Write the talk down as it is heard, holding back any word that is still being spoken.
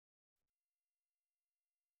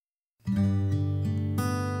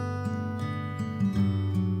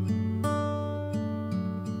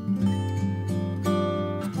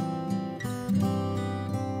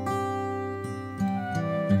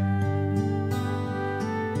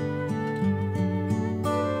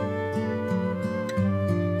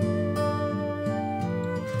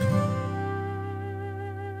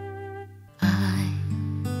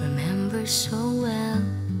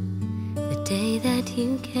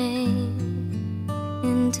you came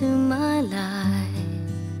into my life.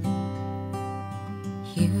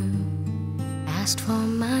 You asked for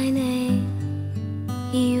my name.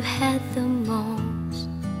 You had the most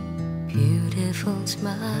beautiful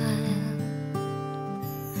smile.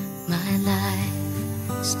 My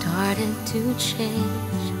life started to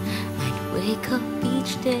change. I'd wake up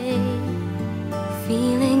each day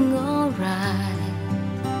feeling alright.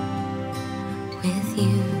 With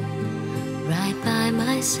you right by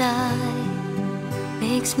my side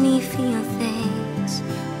makes me feel things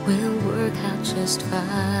will work out just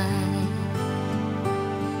fine.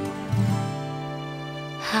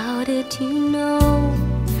 How did you know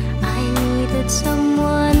I needed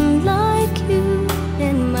someone like you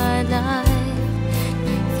in my life?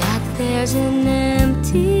 That there's an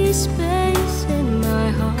empty space in my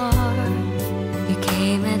heart. You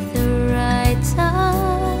came at the right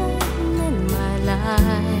time in my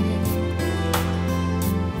life.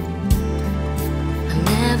 I'll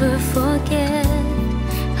never forget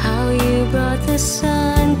how you brought the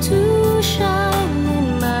sun to shine in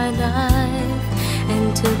my life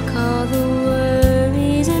and took all the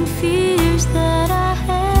worries and fears that I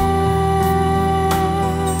had.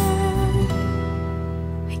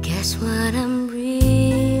 I guess what I'm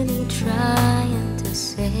really trying to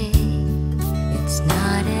say, it's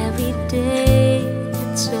not every day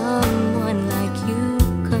that someone like you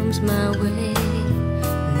comes my way.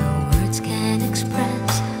 No words can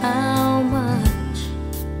express how much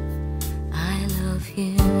I love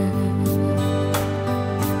you.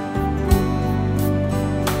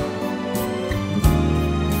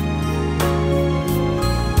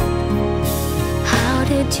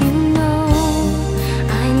 Did you know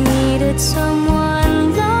I needed someone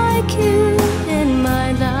like you in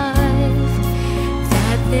my life?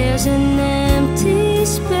 That there's an empty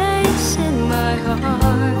space in my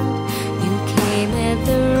heart. You came at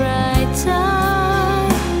the right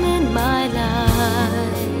time in my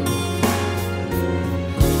life.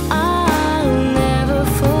 I'll never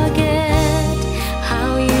forget how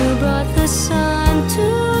you brought the sun to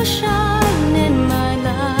shine in my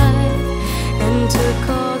life and took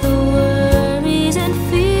all the worries and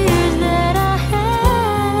fears that I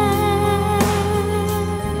had.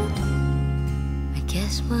 I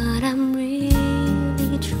guess what I'm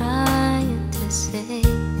really trying to say,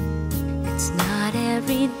 it's not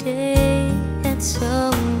every day that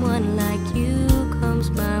someone like you comes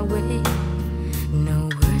my way. No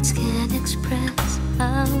words can express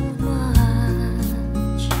how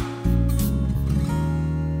much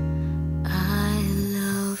I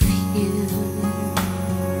love you.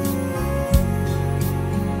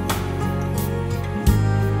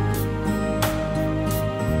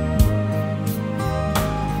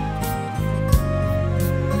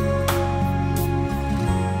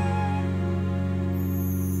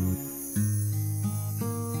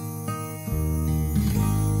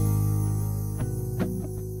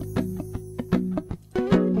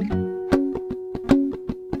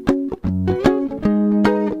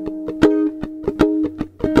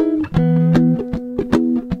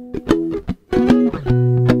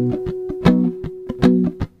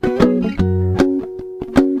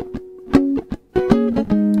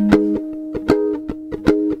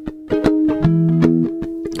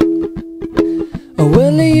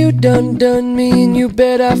 Well, you done me and you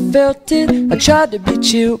bet I felt it. I tried to be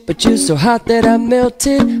chill, but you're so hot that I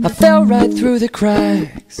melted. I fell right through the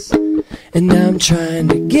cracks, and now I'm trying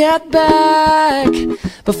to get back.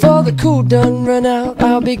 Before the cool done run out,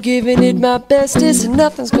 I'll be giving it my bestest, and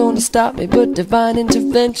nothing's gonna stop me but divine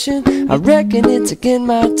intervention. I reckon it's again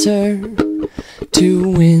my turn to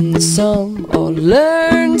win some or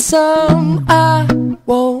learn some. I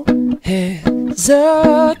won't hesitate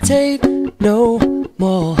no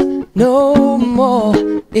more, no more.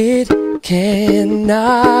 It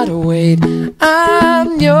cannot wait.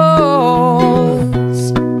 I'm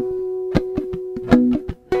yours.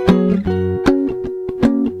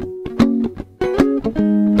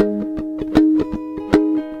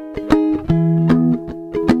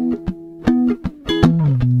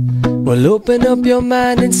 Well, open up your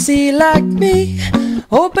mind and see like me.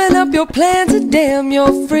 Open up your plans and damn,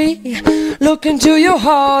 you're free. Look into your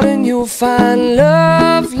heart and you'll find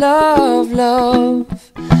love, love, love.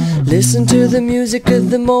 Listen to the music of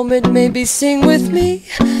the moment, maybe sing with me.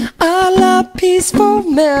 A la peaceful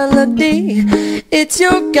melody. It's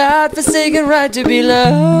your God-forsaken right to be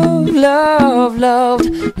loved, loved, loved,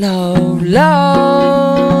 loved,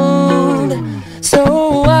 loved.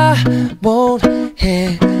 So I won't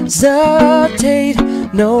hesitate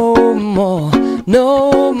no more,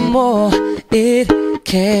 no more. It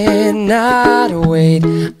cannot wait.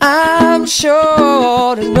 I'm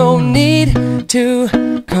sure there's no need to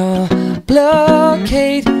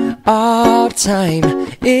complicate. Our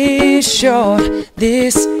time is short,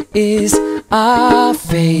 this is our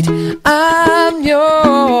fate. I'm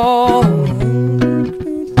yours.